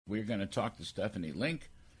we're going to talk to Stephanie Link,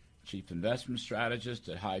 Chief Investment Strategist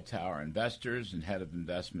at Hightower Investors and Head of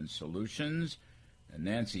Investment Solutions, and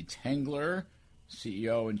Nancy Tengler,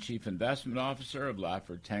 CEO and Chief Investment Officer of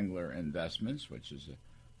Laffer Tengler Investments, which is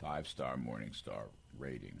a 5-star Morningstar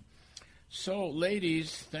rating. So,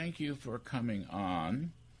 ladies, thank you for coming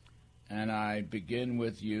on. And I begin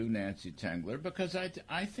with you, Nancy Tengler, because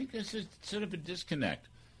I think this is sort of a disconnect.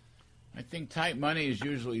 I think tight money is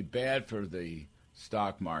usually bad for the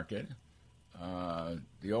stock market.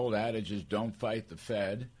 The old adage is don't fight the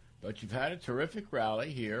Fed, but you've had a terrific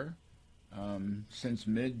rally here since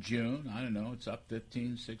mid-June. I don't know, it's up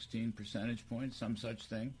 15, 16 percentage points, some such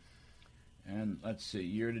thing. And let's see,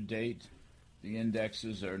 year-to-date, the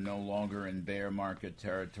indexes are no longer in bear market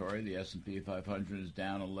territory. The S&P 500 is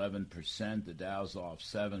down 11%. The Dow's off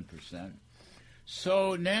 7%.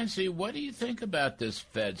 So, Nancy, what do you think about this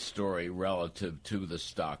Fed story relative to the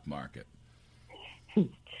stock market?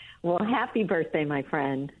 Well, happy birthday, my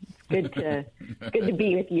friend. Good to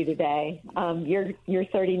be with you today. You're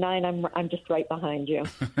 39. I'm just right behind you.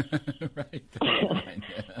 Right behind.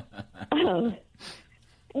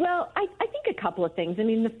 Well, I think a couple of things. I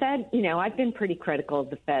mean, the Fed, I've been pretty critical of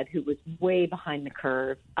the Fed, who was way behind the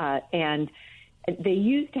curve. And they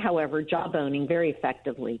used, however, jawboning very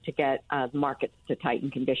effectively to get markets to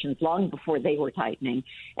tighten conditions long before they were tightening.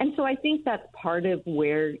 And so I think that's part of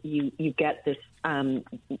where you get this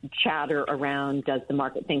chatter around, does the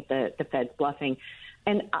market think that the Fed's bluffing?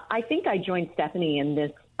 And I think I joined Stephanie in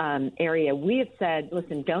this area. We have said,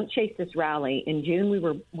 listen, don't chase this rally. In June,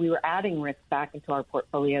 we were adding risk back into our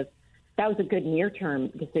portfolios. That was a good near-term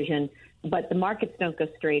decision, but the markets don't go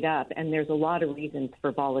straight up, and there's a lot of reasons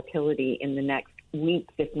for volatility in the next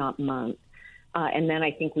weeks, if not months. And then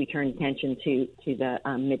I think we turn attention to the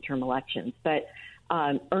midterm elections. But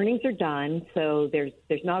earnings are done, so there's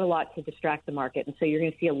not a lot to distract the market, and so you're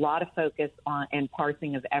going to see a lot of focus on and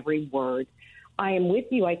parsing of every word. I am with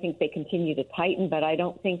you. I think they continue to tighten, but I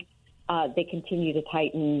don't think they continue to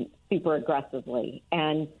tighten super aggressively.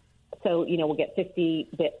 And so, we'll get 50,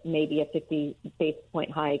 maybe a 50 basis point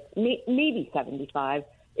hike, maybe 75.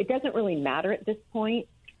 It doesn't really matter at this point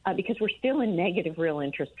because we're still in negative real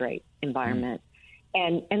interest rate environment.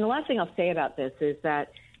 And the last thing I'll say about this is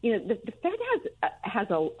that, the Fed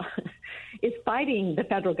is fighting the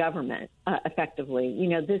federal government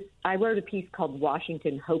effectively. I wrote a piece called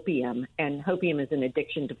Washington Hopium, and hopium is an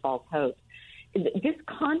addiction to false hope. This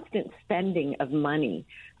constant spending of money,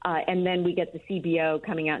 and then we get the CBO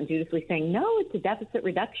coming out and dutifully saying, no, it's a Deficit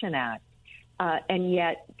Reduction Act. And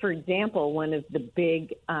yet, for example, one of the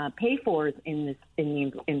big pay-fors in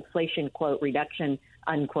the Inflation, quote, Reduction,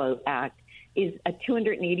 unquote, Act is a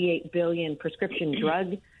 $288 billion prescription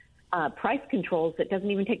drug price controls that doesn't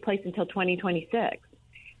even take place until 2026.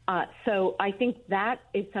 So I think that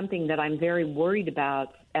is something that I'm very worried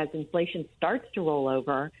about as inflation starts to roll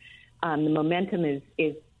over. The momentum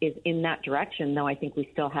is in that direction, though I think we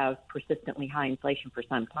still have persistently high inflation for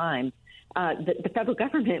some time. The federal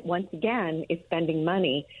government, once again, is spending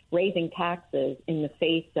money, raising taxes in the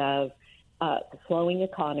face of the slowing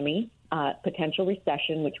economy, potential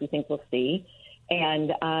recession, which we think we'll see.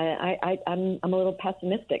 And I'm a little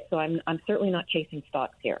pessimistic, so I'm certainly not chasing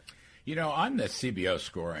stocks here. On the CBO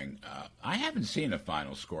scoring, I haven't seen a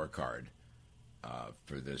final scorecard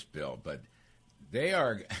for this bill, but they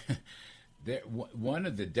are one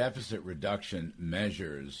of the deficit reduction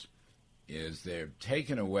measures is they've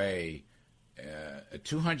taken away a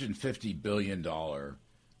 $250 billion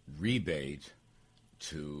rebate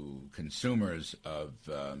to consumers of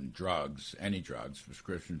drugs, any drugs,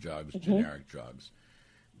 prescription drugs, generic drugs,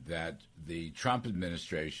 that the Trump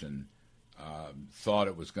administration thought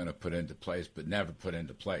it was going to put into place but never put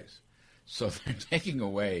into place. So they're taking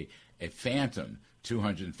away a phantom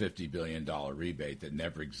 $250 billion rebate that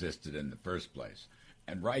never existed in the first place.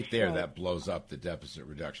 And right there, that blows up the deficit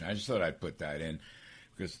reduction. I just thought I'd put that in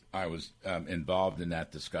because I was involved in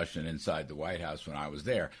that discussion inside the White House when I was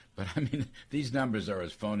there. But, I mean, these numbers are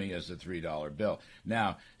as phony as a $3 bill.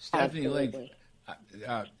 Now, Stephanie Link,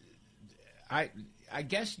 I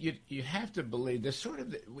guess you have to believe there's sort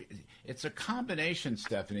of it's a combination,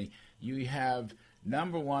 Stephanie. You have,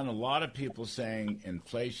 number one, a lot of people saying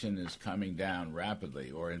inflation is coming down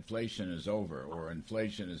rapidly, or inflation is over, or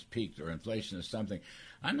inflation is peaked, or inflation is something.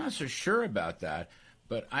 I'm not so sure about that,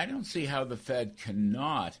 but I don't see how the Fed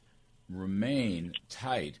cannot remain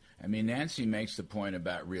tight. I mean, Nancy makes the point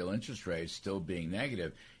about real interest rates still being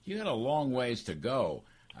negative. You got a long ways to go.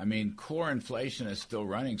 I mean, core inflation is still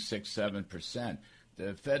running 6-7%.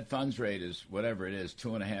 The Fed funds rate is whatever it is,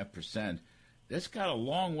 2.5%. It's got a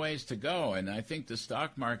long ways to go, and I think the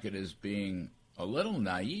stock market is being a little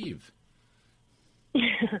naive.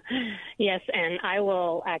 Yes, and I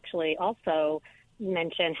will actually also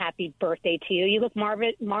mention happy birthday to you. You look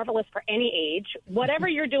marvelous for any age. Whatever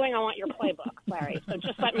you're doing, I want your playbook, Larry. So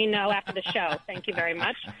just let me know after the show. Thank you very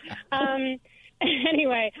much.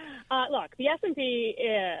 Anyway, look, the S&P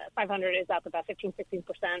 500 is up about 15, 16%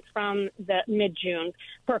 from the mid-June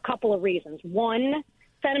for a couple of reasons. One,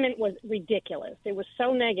 sentiment was ridiculous. It was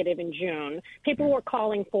so negative in June. People were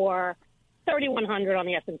calling for 3,100 on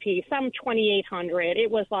the S&P, some 2,800. It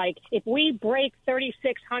was like, if we break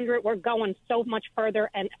 3,600, we're going so much further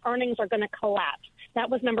and earnings are going to collapse. That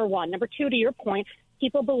was number one. Number two, to your point,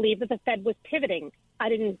 people believed that the Fed was pivoting. I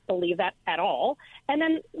didn't believe that at all. And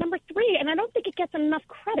then number three, and I don't think it gets enough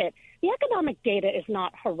credit, the economic data is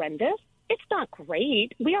not horrendous. It's not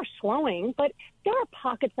great. We are slowing, but there are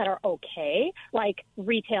pockets that are okay, like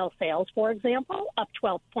retail sales, for example, up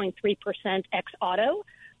 12.3% ex-auto.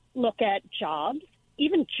 Look at jobs,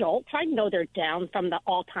 even JOLTS. I know they're down from the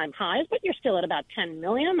all-time highs, but you're still at about 10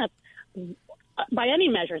 million. That's, by any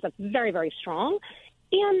measures, that's very, very strong.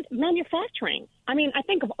 And manufacturing. I mean, I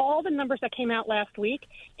think of all the numbers that came out last week,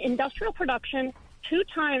 industrial production, 2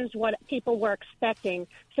 times what people were expecting,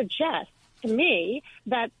 suggests to me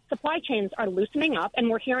that supply chains are loosening up, and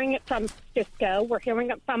we're hearing it from Cisco, we're hearing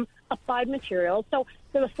it from Applied Materials. So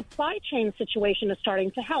the supply chain situation is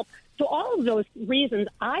starting to help. So all of those reasons,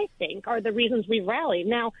 I think, are the reasons we rallied.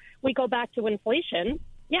 Now, we go back to inflation.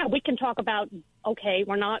 Yeah, we can talk about, okay,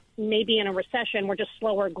 we're not maybe in a recession, we're just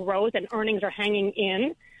slower growth and earnings are hanging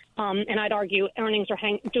in. And I'd argue earnings are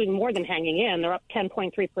doing more than hanging in. They're up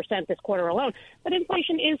 10.3% this quarter alone. But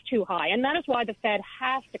inflation is too high, and that is why the Fed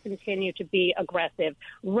has to continue to be aggressive.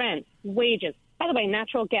 Rent, wages. By the way,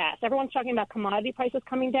 natural gas. Everyone's talking about commodity prices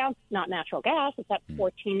coming down. Not natural gas. It's at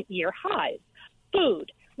 14-year highs.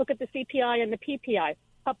 Food. Look at the CPI and the PPI.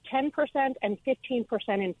 Up 10% and 15%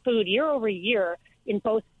 in food year over year in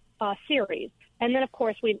both series. And then, of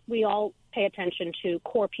course, we all pay attention to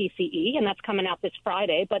core PCE, and that's coming out this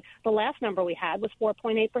Friday. But the last number we had was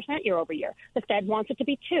 4.8% year over year. The Fed wants it to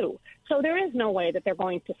be 2%. So there is no way that they're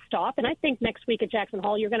going to stop. And I think next week at Jackson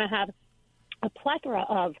Hole, you're going to have a plethora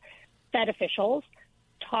of Fed officials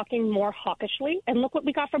talking more hawkishly. And look what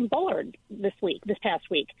we got from Bullard this past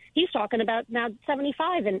week. He's talking about now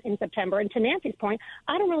 75 in September. And to Nancy's point,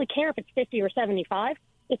 I don't really care if it's 50 or 75.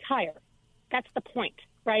 It's higher. That's the point.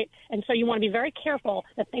 Right? And so you want to be very careful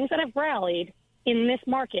that things that have rallied in this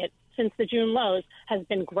market since the June lows has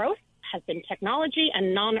been growth, has been technology,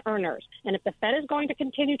 and non-earners. And if the Fed is going to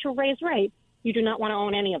continue to raise rates, you do not want to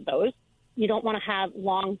own any of those. You don't want to have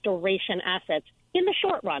long duration assets in the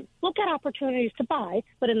short run. Look at opportunities to buy,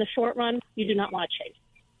 but in the short run, you do not want to chase.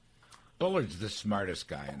 Bullard's the smartest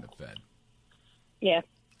guy in the Fed. Yeah.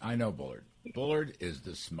 I know Bullard. Bullard is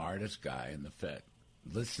the smartest guy in the Fed.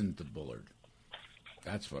 Listen to Bullard.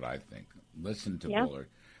 That's what I think. Listen to Bullard.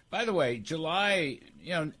 By the way, July,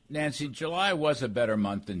 Nancy, July was a better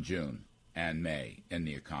month than June and May in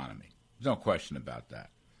the economy. There's no question about that.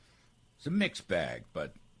 It's a mixed bag,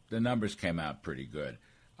 but the numbers came out pretty good.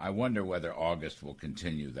 I wonder whether August will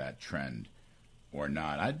continue that trend or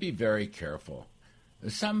not. I'd be very careful.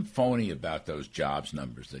 There's something phony about those jobs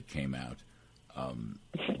numbers that came out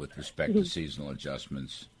with respect to seasonal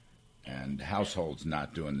adjustments. And households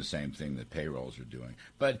not doing the same thing that payrolls are doing.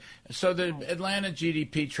 But so the Atlanta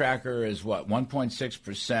GDP tracker is what,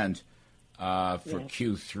 1.6% for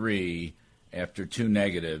Q3 after 2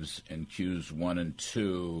 negatives in Qs 1 and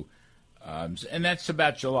 2. And that's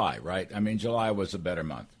about July, right? I mean, July was a better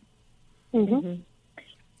month. Mm-hmm.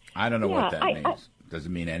 I don't know what that means. Does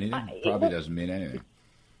it mean anything? Probably doesn't mean anything.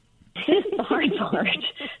 This is the hard part.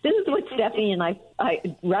 This is what Stephanie and I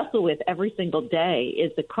wrestle with every single day,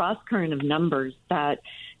 is the cross current of numbers that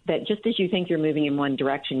just as you think you're moving in one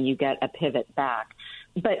direction, you get a pivot back.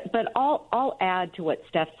 But I'll add to what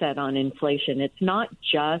Steph said on inflation. It's not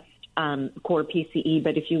just core PCE,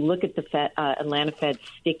 but if you look at the Atlanta Fed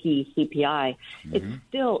sticky CPI, it's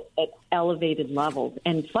still at elevated levels.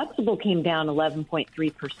 And flexible came down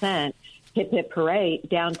 11.3%. Hip hooray,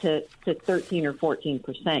 down to 13 or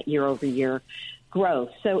 14% year over year growth.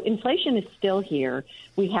 So inflation is still here.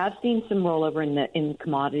 We have seen some rollover in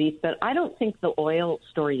commodities, but I don't think the oil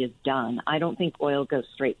story is done. I don't think oil goes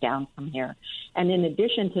straight down from here. And in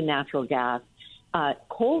addition to natural gas,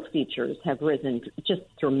 coal futures have risen just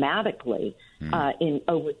dramatically in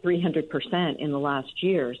over 300% in the last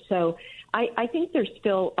year. So I think there's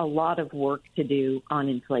still a lot of work to do on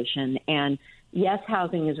inflation. And yes,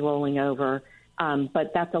 housing is rolling over,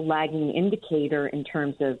 but that's a lagging indicator in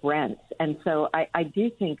terms of rents. And so I do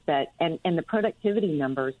think that, and the productivity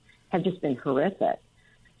numbers have just been horrific.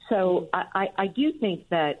 So I do think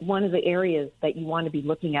that one of the areas that you want to be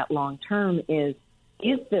looking at long term is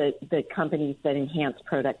the companies that enhance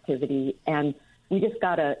productivity. And we just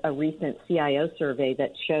got a recent CIO survey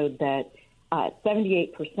that showed that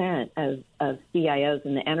 78% of CIOs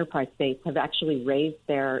in the enterprise space have actually raised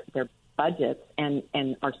their budgets and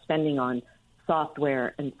are spending on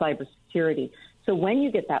software and cybersecurity. So when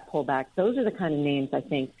you get that pullback, those are the kind of names I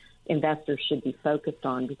think investors should be focused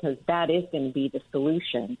on, because that is going to be the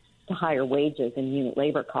solution to higher wages and unit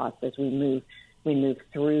labor costs as we move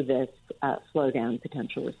through this slowdown,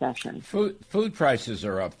 potential recession. Food prices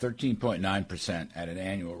are up 13.9% at an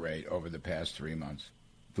annual rate over the past 3 months.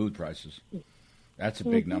 Food prices. That's a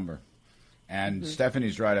big number. And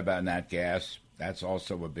Stephanie's right about nat gas. That's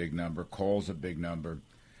also a big number. Coal's a big number.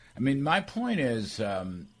 I mean, my point is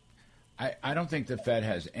I don't think the Fed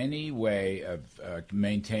has any way of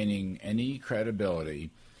maintaining any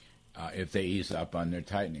credibility if they ease up on their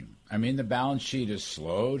tightening. I mean, the balance sheet has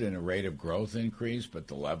slowed in a rate of growth increase, but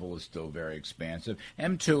the level is still very expansive.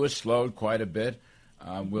 M2 has slowed quite a bit.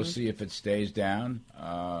 We'll see if it stays down.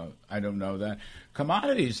 I don't know that.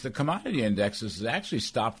 Commodities, the commodity indexes has actually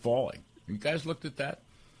stopped falling. You guys looked at that?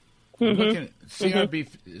 Looking at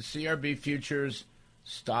CRB futures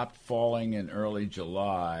stopped falling in early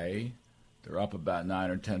July. They're up about 9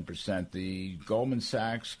 or 10%. The Goldman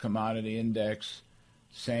Sachs commodity index,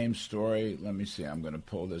 same story. Let me see. I'm going to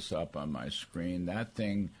pull this up on my screen. That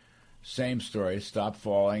thing, same story, stopped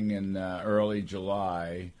falling in early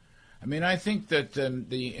July. I mean, I think that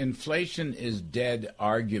the inflation is dead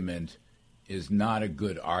argument is not a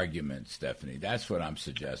good argument, Stephanie. That's what I'm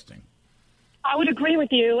suggesting. I would agree with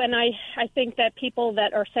you, and I think that people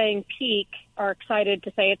that are saying peak are excited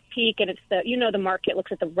to say it's peak, and it's the market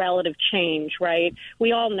looks at the relative change, right?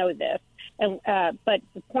 We all know this, and but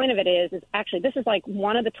the point of it is actually this is like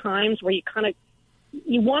one of the times where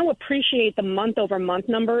you want to appreciate the month-over-month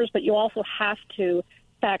numbers, but you also have to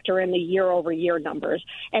factor in the year-over-year numbers.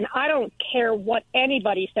 And I don't care what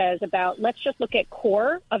anybody says about, let's just look at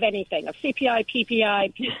core of anything, of CPI,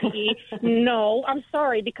 PPI, PCE. No, I'm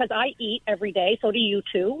sorry, because I eat every day. So do you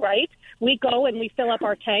too, right? We go and we fill up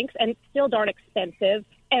our tanks, and it's still darn expensive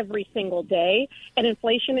every single day. And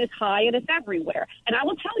inflation is high, and it's everywhere. And I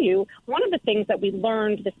will tell you, one of the things that we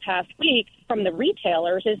learned this past week from the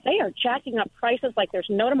retailers is they are jacking up prices like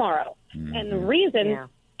there's no tomorrow. Mm-hmm. And the reason... Yeah.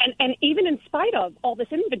 And even in spite of all this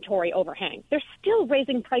inventory overhang, they're still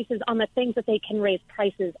raising prices on the things that they can raise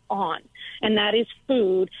prices on. And that is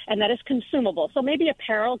food, and that is consumable. So maybe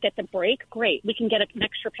apparel gets a break. Great. We can get an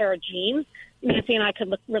extra pair of jeans. Nancy and I could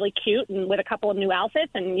look really cute and with a couple of new outfits,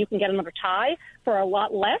 and you can get another tie for a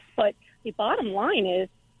lot less. But the bottom line is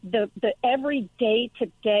the everyday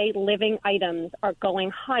to-day living items are going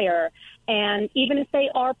higher. And even if they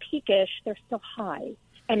are peakish, they're still high.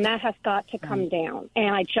 And that has got to come down.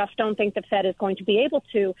 And I just don't think the Fed is going to be able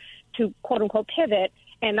to quote unquote pivot.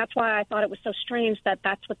 And that's why I thought it was so strange that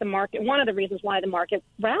that's what the market, one of the reasons why the market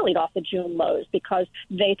rallied off the June lows, because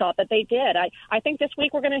they thought that they did. I think this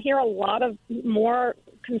week we're going to hear a lot of more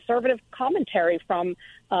conservative commentary from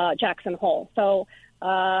Jackson Hole. So,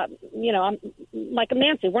 I'm like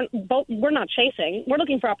Nancy, we're not chasing. We're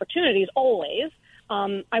looking for opportunities always.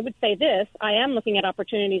 I would say this, I am looking at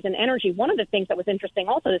opportunities in energy. One of the things that was interesting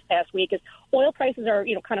also this past week is oil prices are,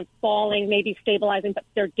 kind of falling, maybe stabilizing, but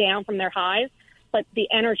they're down from their highs. But the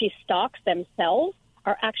energy stocks themselves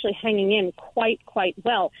are actually hanging in quite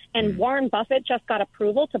well. And Warren Buffett just got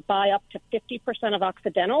approval to buy up to 50% of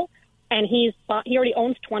Occidental, and he already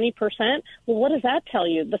owns 20%. Well, what does that tell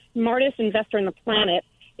you? The smartest investor in the planet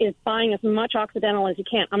is buying as much Occidental as he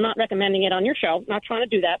can. I'm not recommending it on your show, not trying to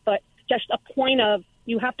do that, but just a point of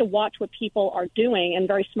you have to watch what people are doing, and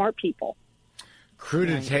very smart people.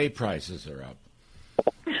 Crudité prices are up.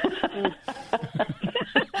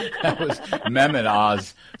 That was Mehmet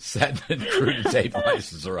Oz said that crudité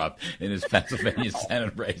prices are up in his Pennsylvania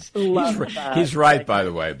Senate race. He's right, by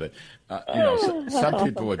the way, but some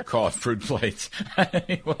people would call it fruit plates.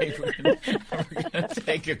 Anyway, we're going to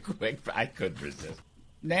take a quick. I couldn't resist.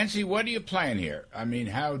 Nancy, what are you playing here? I mean,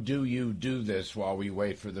 how do you do this while we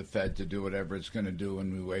wait for the Fed to do whatever it's going to do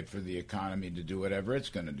and we wait for the economy to do whatever it's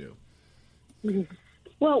going to do?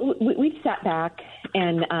 Well, we've sat back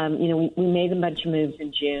and, we made a bunch of moves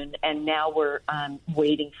in June, and now we're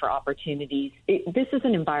waiting for opportunities. This is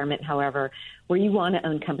an environment, however, where you want to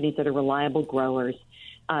own companies that are reliable growers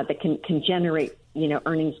that can generate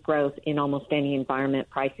earnings growth in almost any environment,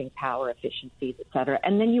 pricing power, efficiencies, et cetera.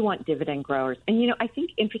 And then you want dividend growers. And, I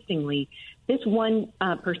think, interestingly, this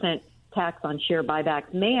 1% tax on share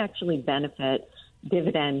buybacks may actually benefit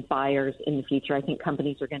dividend buyers in the future. I think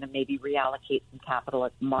companies are going to maybe reallocate some capital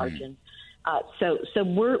at the margin. So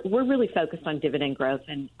we're really focused on dividend growth,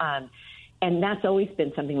 and that's always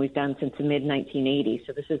been something we've done since the mid-1980s,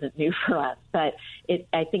 so this isn't new for us. But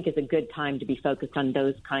I think it's a good time to be focused on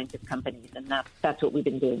those kinds of companies, and that's what we've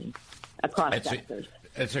been doing across sectors.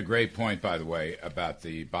 That's a great point, by the way, about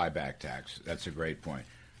the buyback tax. That's a great point.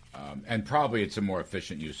 And probably it's a more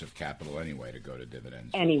efficient use of capital anyway to go to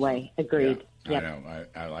dividends. Anyway, agreed. Yeah, yep. I know.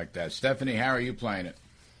 I like that. Stephanie, how are you playing it?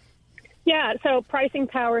 Yeah, so pricing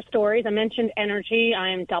power stories. I mentioned energy. I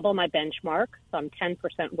am double my benchmark, so I'm 10%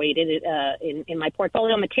 weighted in my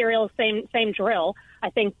portfolio. Materials, same drill. I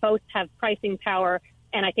think both have pricing power,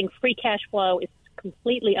 and I think free cash flow is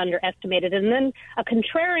completely underestimated. And then a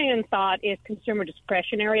contrarian thought is consumer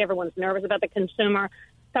discretionary. Everyone's nervous about the consumer.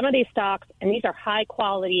 Some of these stocks, and these are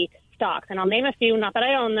high-quality stocks, and I'll name a few, not that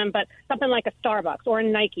I own them, but something like a Starbucks or a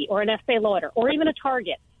Nike or an Estee Lauder or even a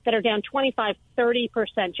Target that are down 25,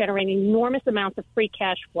 30%, generating enormous amounts of free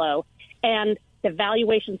cash flow. And the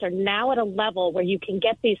valuations are now at a level where you can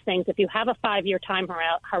get these things. If you have a 5-year time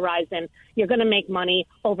horizon, you're going to make money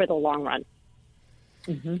over the long run.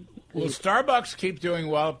 Mm-hmm. Will Starbucks keep doing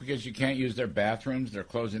well because you can't use their bathrooms? They're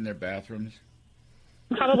closing their bathrooms?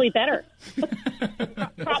 Probably better.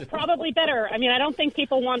 Probably better. I mean, I don't think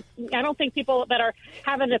people that are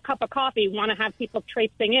having a cup of coffee want to have people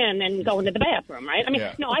traipsing in and go into the bathroom, right? I mean,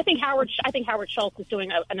 No, I think Howard Schultz is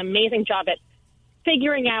doing an amazing job at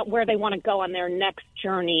figuring out where they want to go on their next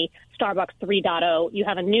journey. Starbucks 3.0. You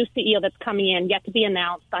have a new CEO that's coming in, yet to be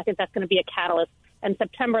announced. I think that's going to be a catalyst. In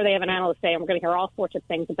September, they have an analyst day, and we're going to hear all sorts of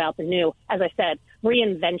things about the new, as I said,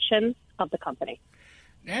 reinvention of the company.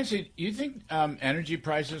 Nancy, you think energy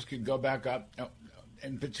prices could go back up,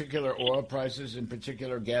 in particular oil prices, in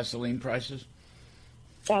particular gasoline prices?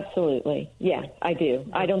 Absolutely. Yeah, I do.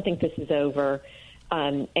 I don't think this is over.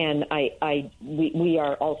 And we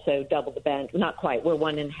are also double the bench. Not quite. We're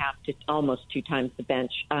 1.5 to almost 2 times the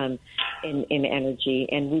bench in energy.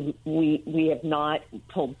 And we have not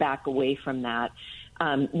pulled back away from that.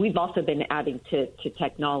 We've also been adding to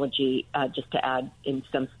technology just to add in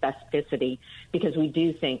some specificity, because we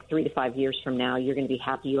do think 3 to 5 years from now you're going to be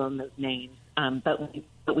happy you own those names.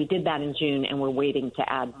 But we did that in June, and we're waiting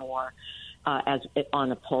to add more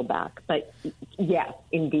on a pullback. But yes,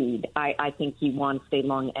 indeed, I think you want to stay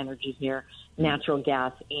long energy here, natural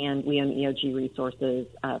gas, and we own EOG Resources,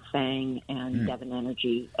 FANG, and Devon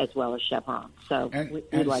Energy, as well as Chevron. So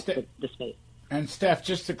we like the space. And Steph,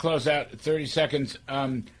 just to close out, 30 seconds,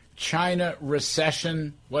 China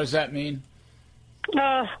recession, what does that mean?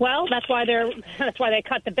 Well, that's why they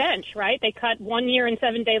cut the bench, right? They cut 1 year and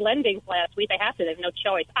 7-day lending last week. They have to. They have no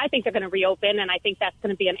choice. I think they're going to reopen, and I think that's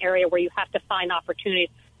going to be an area where you have to find opportunities,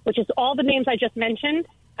 which is all the names I just mentioned,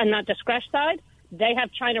 and not Discresh side. They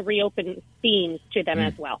have China reopen themes to them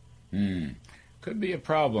as well. Could be a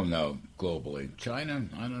problem, though, globally. China,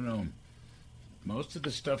 I don't know. Most of the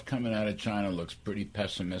stuff coming out of China looks pretty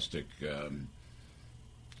pessimistic,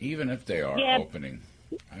 even if they are opening.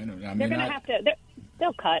 They're going to have to.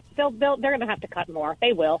 They'll cut. They're going to have to cut more.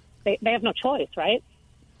 They will. They have no choice, right?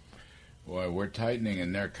 Boy, we're tightening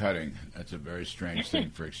and they're cutting. That's a very strange thing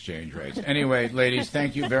for exchange rates. Anyway, ladies,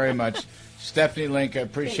 thank you very much. Stephanie Link, I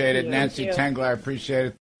appreciate it. Nancy Tengler, I appreciate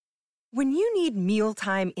it. When you need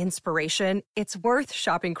mealtime inspiration, it's worth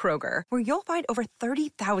shopping Kroger, where you'll find over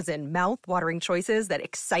 30,000 mouth-watering choices that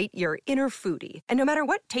excite your inner foodie. And no matter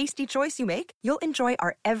what tasty choice you make, you'll enjoy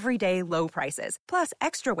our everyday low prices, plus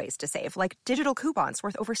extra ways to save, like digital coupons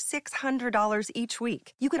worth over $600 each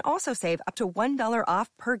week. You can also save up to $1 off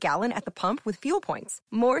per gallon at the pump with fuel points.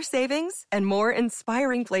 More savings and more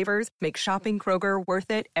inspiring flavors make shopping Kroger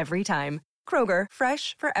worth it every time. Kroger,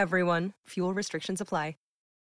 fresh for everyone. Fuel restrictions apply.